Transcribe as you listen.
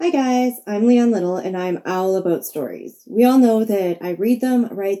Hi guys, I'm Leon Little and I'm all about stories. We all know that I read them,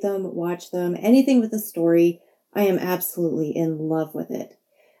 write them, watch them, anything with a story, I am absolutely in love with it.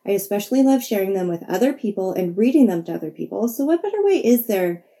 I especially love sharing them with other people and reading them to other people, so what better way is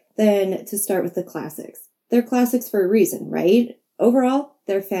there than to start with the classics? They're classics for a reason, right? Overall,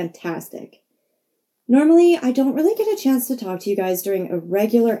 they're fantastic. Normally, I don't really get a chance to talk to you guys during a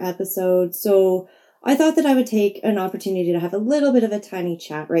regular episode, so I thought that I would take an opportunity to have a little bit of a tiny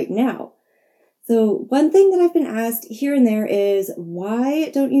chat right now. So, one thing that I've been asked here and there is, why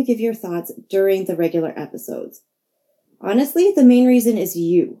don't you give your thoughts during the regular episodes? Honestly, the main reason is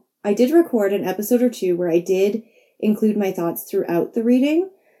you. I did record an episode or two where I did include my thoughts throughout the reading,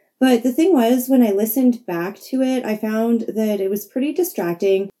 but the thing was, when I listened back to it, I found that it was pretty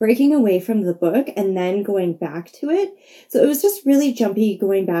distracting, breaking away from the book and then going back to it. So it was just really jumpy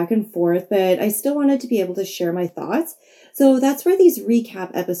going back and forth, but I still wanted to be able to share my thoughts. So that's where these recap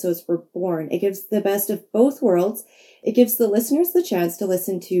episodes were born. It gives the best of both worlds. It gives the listeners the chance to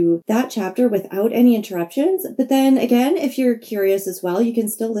listen to that chapter without any interruptions. But then again, if you're curious as well, you can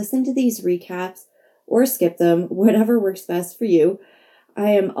still listen to these recaps or skip them, whatever works best for you.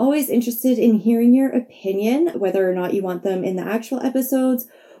 I am always interested in hearing your opinion, whether or not you want them in the actual episodes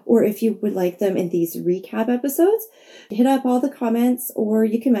or if you would like them in these recap episodes. Hit up all the comments or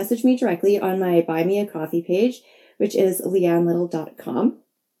you can message me directly on my Buy Me a Coffee page, which is leanlittle.com.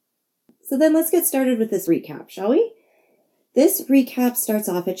 So then let's get started with this recap, shall we? This recap starts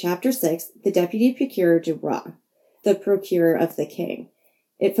off at chapter 6, the Deputy Procureur du Roi, the Procureur of the King.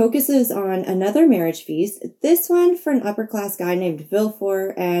 It focuses on another marriage feast, this one for an upper-class guy named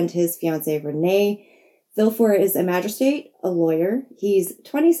Villefort and his fiancée Renée. Villefort is a magistrate, a lawyer. He's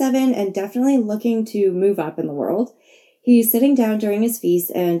 27 and definitely looking to move up in the world. He's sitting down during his feast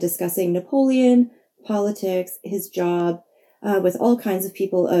and discussing Napoleon, politics, his job, with all kinds of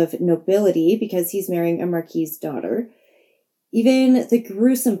people of nobility because he's marrying a marquis's daughter. Even the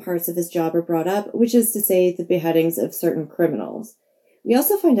gruesome parts of his job are brought up, which is to say the beheadings of certain criminals. We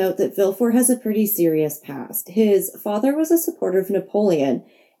also find out that Villefort has a pretty serious past. His father was a supporter of Napoleon,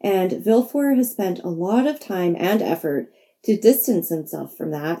 and Villefort has spent a lot of time and effort to distance himself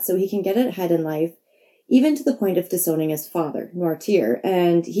from that so he can get ahead in life, even to the point of disowning his father, Noirtier,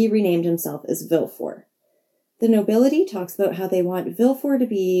 and he renamed himself as Villefort. The nobility talks about how they want Villefort to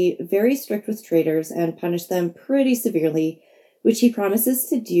be very strict with traitors and punish them pretty severely, which he promises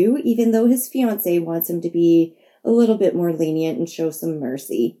to do, even though his fiancée wants him to be a little bit more lenient and show some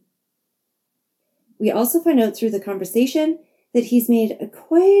mercy. We also find out through the conversation that he's made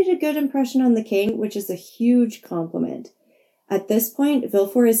quite a good impression on the king, which is a huge compliment. At this point,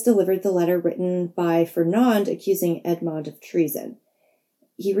 Villefort has delivered the letter written by Fernand accusing Edmond of treason.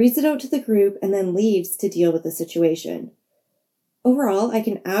 He reads it out to the group and then leaves to deal with the situation. Overall, I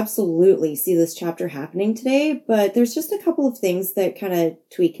can absolutely see this chapter happening today, but there's just a couple of things that kind of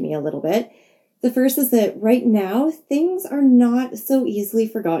tweak me a little bit. The first is that right now, things are not so easily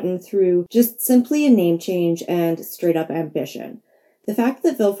forgotten through just simply a name change and straight up ambition. The fact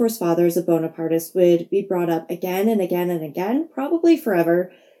that Villefort's father is a Bonapartist would be brought up again and again and again, probably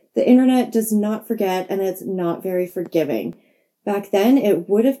forever. The internet does not forget, and it's not very forgiving. Back then, it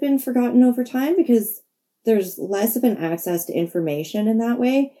would have been forgotten over time because there's less of an access to information in that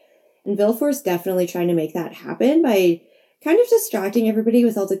way. And Villefort's definitely trying to make that happen by kind of distracting everybody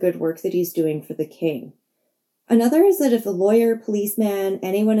with all the good work that he's doing for the king. Another is that if a lawyer, policeman,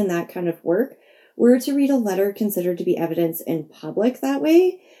 anyone in that kind of work were to read a letter considered to be evidence in public that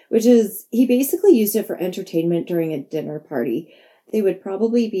way, which is, he basically used it for entertainment during a dinner party, they would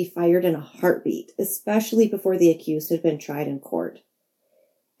probably be fired in a heartbeat, especially before the accused had been tried in court.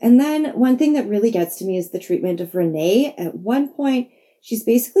 And then one thing that really gets to me is the treatment of Renée. At one point, she's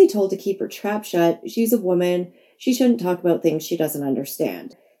basically told to keep her trap shut. She's a woman. She shouldn't talk about things she doesn't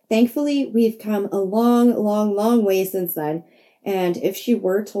understand. Thankfully, we've come a long way since then, and if she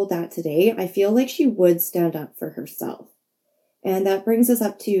were told that today, I feel like she would stand up for herself. And that brings us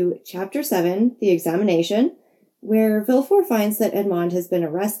up to Chapter 7, the examination, where Villefort finds that Edmond has been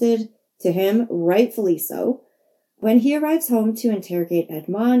arrested, to him, rightfully so. When he arrives home to interrogate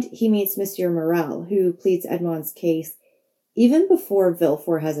Edmond, he meets Monsieur Morel, who pleads Edmond's case even before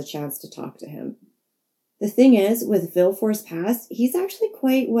Villefort has a chance to talk to him. The thing is, with Villefort's past, he's actually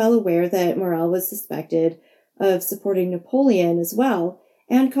quite well aware that Morel was suspected of supporting Napoleon as well,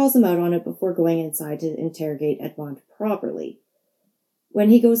 and calls him out on it before going inside to interrogate Edmond properly.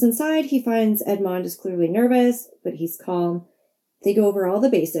 When he goes inside, he finds Edmond is clearly nervous, but he's calm. They go over all the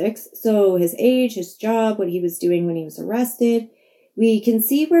basics, so his age, his job, what he was doing when he was arrested. We can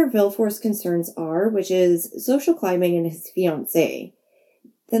see where Villefort's concerns are, which is social climbing and his fiancée.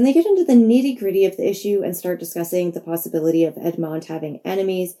 Then they get into the nitty-gritty of the issue and start discussing the possibility of Edmond having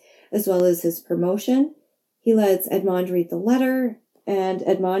enemies, as well as his promotion. He lets Edmond read the letter, and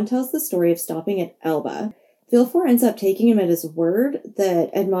Edmond tells the story of stopping at Elba. Villefort ends up taking him at his word that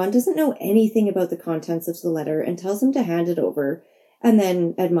Edmond doesn't know anything about the contents of the letter and tells him to hand it over, and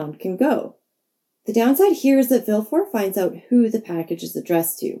then Edmond can go. The downside here is that Villefort finds out who the package is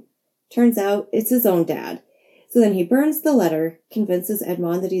addressed to. Turns out it's his own dad. So then he burns the letter, convinces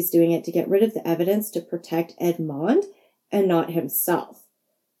Edmond that he's doing it to get rid of the evidence to protect Edmond and not himself.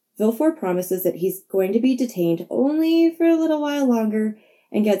 Villefort promises that he's going to be detained only for a little while longer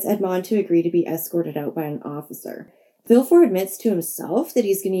and gets Edmond to agree to be escorted out by an officer. Villefort admits to himself that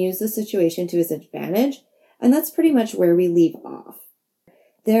he's going to use the situation to his advantage, and that's pretty much where we leave off.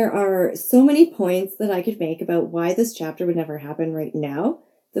 There are so many points that I could make about why this chapter would never happen right now.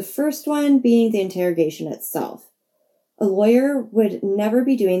 The first one being the interrogation itself. A lawyer would never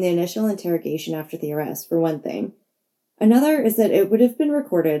be doing the initial interrogation after the arrest, for one thing. Another is that it would have been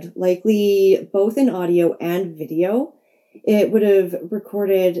recorded, likely both in audio and video. It would have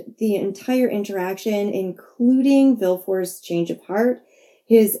recorded the entire interaction, including Villefort's change of heart,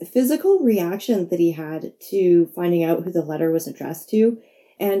 his physical reaction that he had to finding out who the letter was addressed to,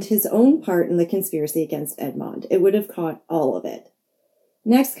 and his own part in the conspiracy against Edmond. It would have caught all of it.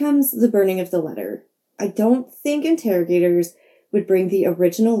 Next comes the burning of the letter. I don't think interrogators would bring the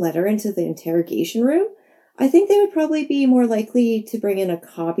original letter into the interrogation room. I think they would probably be more likely to bring in a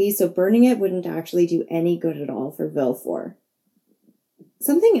copy, so burning it wouldn't actually do any good at all for Villefort.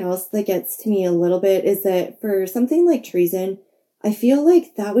 Something else that gets to me a little bit is that for something like treason, I feel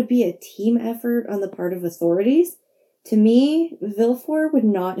like that would be a team effort on the part of authorities. To me, Villefort would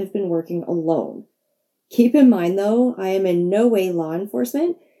not have been working alone. Keep in mind, though, I am in no way law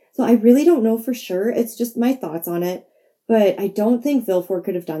enforcement, so I really don't know for sure. It's just my thoughts on it. But I don't think Villefort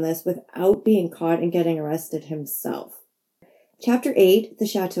could have done this without being caught and getting arrested himself. Chapter 8, the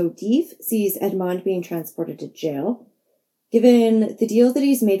Chateau d'If, sees Edmond being transported to jail. Given the deal that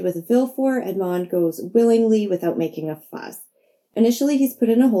he's made with Villefort, Edmond goes willingly without making a fuss. Initially, he's put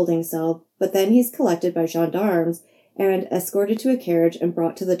in a holding cell, but then he's collected by gendarmes and escorted to a carriage and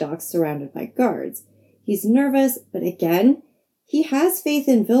brought to the docks surrounded by guards. He's nervous, but again, he has faith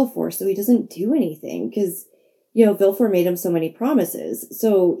in Villefort, so he doesn't do anything because, Villefort made him so many promises.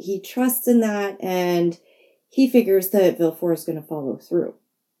 So he trusts in that, and he figures that Villefort is going to follow through.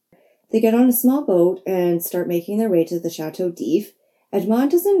 They get on a small boat and start making their way to the Chateau d'If.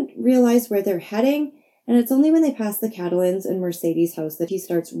 Edmond doesn't realize where they're heading, and it's only when they pass the Catalans and Mercedes' house that he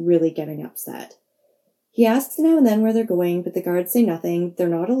starts really getting upset. He asks now and then where they're going, but the guards say nothing. They're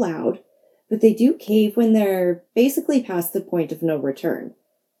not allowed. But they do cave when they're basically past the point of no return.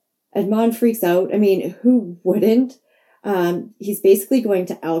 Edmond freaks out. I mean, who wouldn't? He's basically going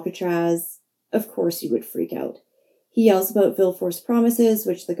to Alcatraz. Of course you would freak out. He yells about Villefort's promises,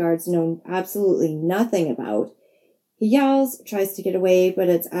 which the guards know absolutely nothing about. He yells, tries to get away, but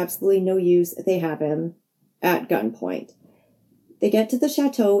it's absolutely no use. They have him at gunpoint. They get to the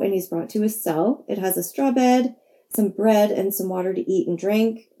chateau and he's brought to his cell. It has a straw bed, some bread, and some water to eat and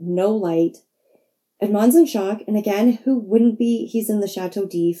drink. No light. Edmond's in shock, and again, who wouldn't be? He's in the Chateau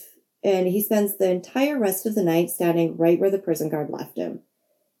d'If, and he spends the entire rest of the night standing right where the prison guard left him.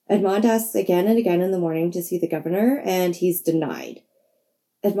 Edmond asks again and again in the morning to see the governor, and he's denied.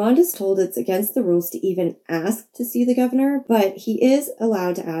 Edmond is told it's against the rules to even ask to see the governor, but he is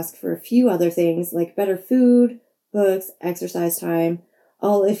allowed to ask for a few other things like better food, books, exercise time,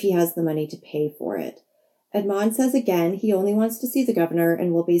 all if he has the money to pay for it. Edmond says again he only wants to see the governor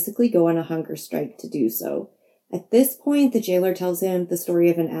and will basically go on a hunger strike to do so. At this point, the jailer tells him the story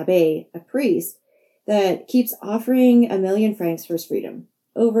of an abbé, a priest, that keeps offering 1,000,000 francs for his freedom,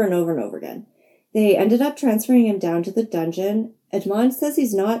 over and over and over again. They ended up transferring him down to the dungeon. Edmond says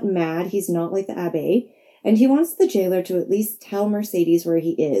he's not mad, he's not like the abbé, and he wants the jailer to at least tell Mercedes where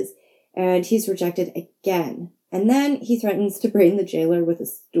he is, and he's rejected again. And then he threatens to brain the jailer with a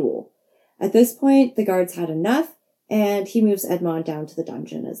stool. At this point, the guards had enough, and he moves Edmond down to the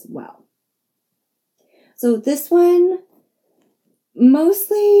dungeon as well. So this one,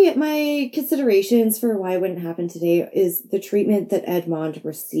 mostly my considerations for why it wouldn't happen today is the treatment that Edmond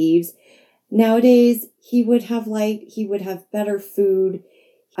receives. Nowadays, he would have light, he would have better food.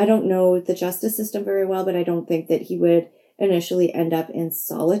 I don't know the justice system very well, but I don't think that he would initially end up in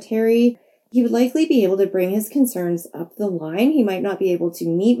solitary. He would likely be able to bring his concerns up the line. He might not be able to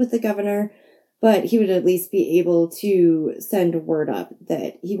meet with the governor, but he would at least be able to send word up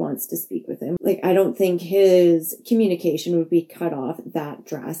that he wants to speak with him. I don't think his communication would be cut off that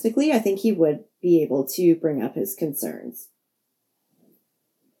drastically. I think he would be able to bring up his concerns.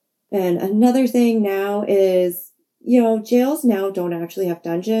 And another thing now is, jails now don't actually have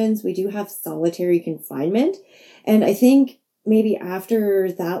dungeons. We do have solitary confinement. And I think maybe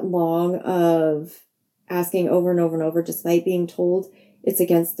after that long of asking over and over and over, despite being told it's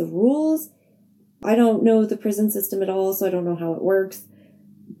against the rules, I don't know the prison system at all, so I don't know how it works.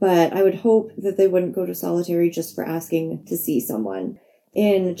 But I would hope that they wouldn't go to solitary just for asking to see someone.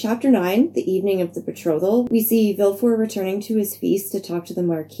 In Chapter 9, the evening of the betrothal, we see Villefort returning to his feast to talk to the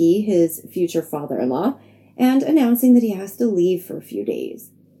Marquis, his future father-in-law, and announcing that he has to leave for a few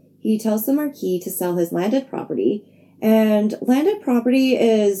days. He tells the Marquis to sell his landed property, and landed property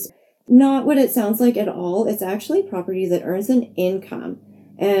is not what it sounds like at all. It's actually property that earns an income,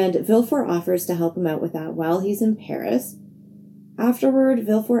 and Villefort offers to help him out with that while he's in Paris. Afterward,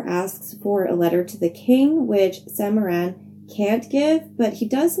 Villefort asks for a letter to the king, which Saint-Méran can't give, but he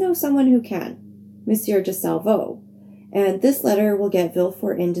does know someone who can, Monsieur de Salvo. And this letter will get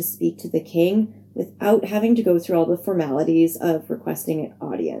Villefort in to speak to the king without having to go through all the formalities of requesting an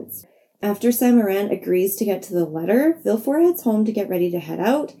audience. After Saint-Méran agrees to get to the letter, Villefort heads home to get ready to head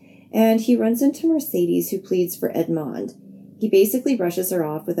out, and he runs into Mercedes, who pleads for Edmond. He basically brushes her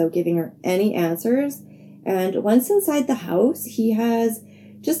off without giving her any answers, and once inside the house, he has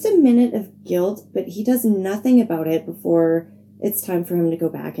just a minute of guilt, but he does nothing about it before it's time for him to go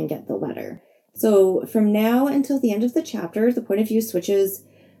back and get the letter. So from now until the end of the chapter, the point of view switches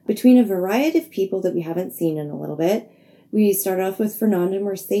between a variety of people that we haven't seen in a little bit. We start off with Fernand and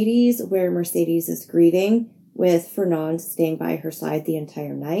Mercedes, where Mercedes is grieving, with Fernand staying by her side the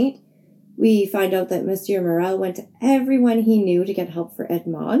entire night. We find out that Monsieur Morel went to everyone he knew to get help for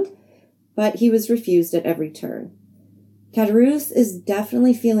Edmond, but he was refused at every turn. Caderousse is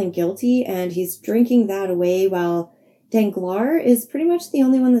definitely feeling guilty, and he's drinking that away, while Danglars is pretty much the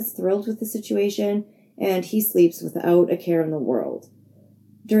only one that's thrilled with the situation, and he sleeps without a care in the world.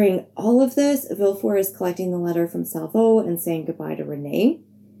 During all of this, Villefort is collecting the letter from Salvo and saying goodbye to Renee.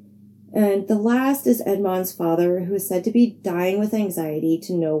 And the last is Edmond's father, who is said to be dying with anxiety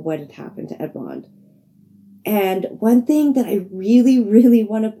to know what had happened to Edmond. And one thing that I really, really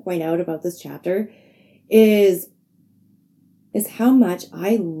want to point out about this chapter is how much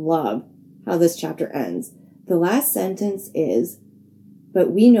I love how this chapter ends. The last sentence is,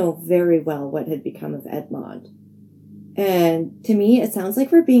 "But we know very well what had become of Edmond." And to me, it sounds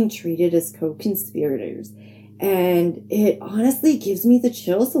like we're being treated as co-conspirators. And it honestly gives me the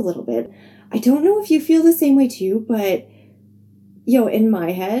chills a little bit. I don't know if you feel the same way too, but, in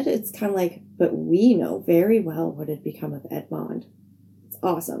my head, it's kind of like, but we know very well what had become of Edmond. It's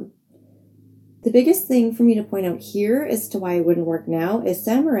awesome. The biggest thing for me to point out here as to why it wouldn't work now is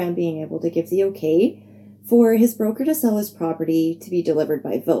Saint-Méran being able to give the okay for his broker to sell his property to be delivered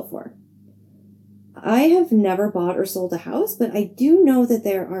by Villefort. I have never bought or sold a house, but I do know that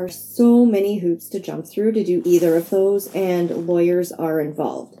there are so many hoops to jump through to do either of those, and lawyers are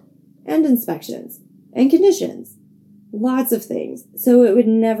involved. And inspections. And conditions. Lots of things. So it would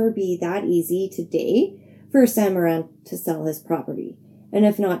never be that easy today for Saint-Méran to sell his property. And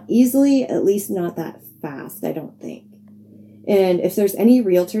if not easily, at least not that fast, I don't think. And if there's any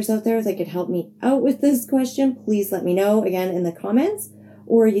realtors out there that could help me out with this question, please let me know, again, in the comments.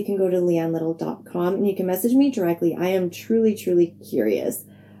 Or you can go to leannelittle.com and you can message me directly. I am truly, truly curious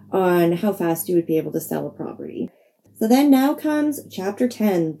on how fast you would be able to sell a property. So then now comes Chapter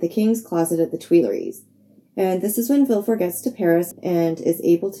 10, The King's Closet at the Tuileries. And this is when Villefort gets to Paris and is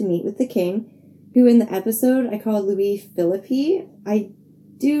able to meet with the king, who in the episode I called Louis Philippe. I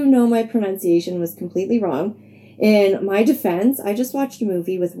do know my pronunciation was completely wrong. In my defense, I just watched a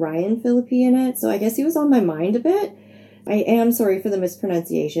movie with Ryan Philippe in it, so I guess he was on my mind a bit. I am sorry for the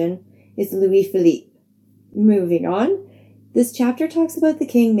mispronunciation. It's Louis Philippe. Moving on. This chapter talks about the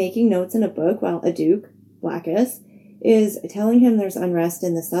king making notes in a book while a duke, Blackus, is telling him there's unrest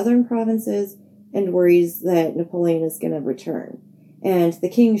in the southern provinces and worries that Napoleon is going to return. And the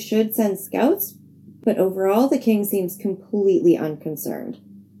king should send scouts, but overall the king seems completely unconcerned.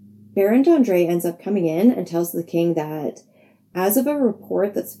 Baron d'André ends up coming in and tells the king that, as of a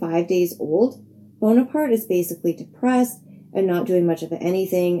report that's 5 days old, Bonaparte is basically depressed and not doing much of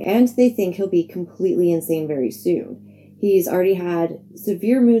anything, and they think he'll be completely insane very soon. He's already had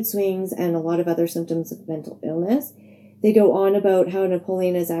severe mood swings and a lot of other symptoms of mental illness. They go on about how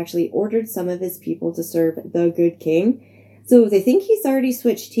Napoleon has actually ordered some of his people to serve the good king, so they think he's already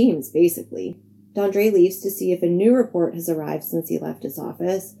switched teams, basically. D'André leaves to see if a new report has arrived since he left his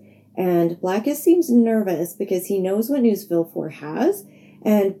office, and Blackus seems nervous because he knows what news Villefort has,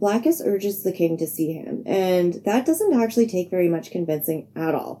 and Blackus urges the king to see him, and that doesn't actually take very much convincing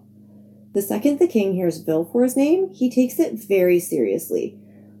at all. The second the king hears Villefort's name, he takes it very seriously.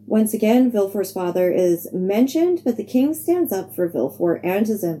 Once again, Villefort's father is mentioned, but the king stands up for Villefort and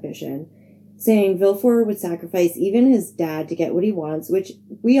his ambition, saying Villefort would sacrifice even his dad to get what he wants, which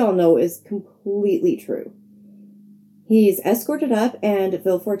we all know is completely true. He's escorted up, and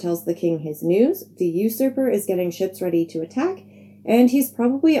Villefort tells the king his news. The usurper is getting ships ready to attack, and he's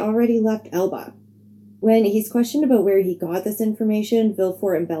probably already left Elba. When he's questioned about where he got this information,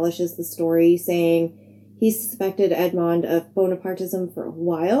 Villefort embellishes the story, saying he suspected Edmond of Bonapartism for a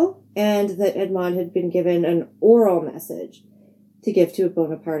while, and that Edmond had been given an oral message to give to a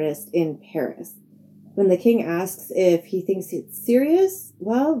Bonapartist in Paris. When the king asks if he thinks it's serious,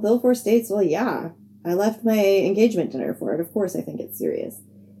 well, Villefort states, well, yeah, I left my engagement dinner for it. Of course I think it's serious.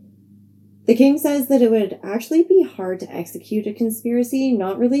 The king says that it would actually be hard to execute a conspiracy,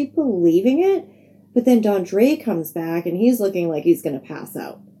 not really believing it, but then D'Andre comes back and he's looking like he's going to pass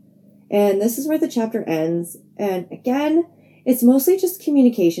out. And this is where the chapter ends. And again, it's mostly just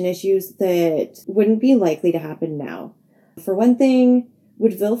communication issues that wouldn't be likely to happen now. For one thing,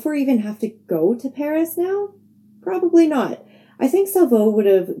 would Villefort even have to go to Paris now? Probably not. I think Salvo would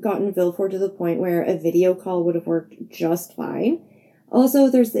have gotten Villefort to the point where a video call would have worked just fine. Also,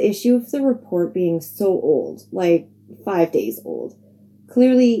 there's the issue of the report being so old, like 5 days old.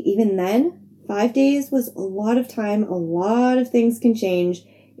 Clearly, even then, 5 days was a lot of time. A lot of things can change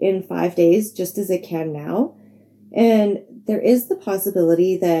in 5 days, just as it can now. And there is the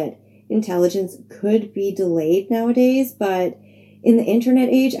possibility that intelligence could be delayed nowadays, but in the internet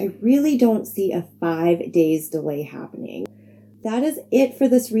age, I really don't see a 5 days delay happening. That is it for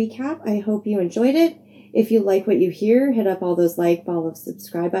this recap. I hope you enjoyed it. If you like what you hear, hit up all those like, follow,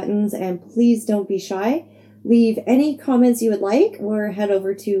 subscribe buttons, and please don't be shy. Leave any comments you would like, or head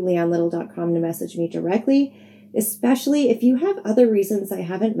over to leonlittle.com to message me directly, especially if you have other reasons I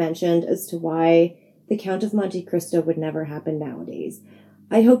haven't mentioned as to why the Count of Monte Cristo would never happen nowadays.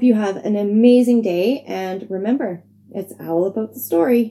 I hope you have an amazing day, and remember, it's all about the story.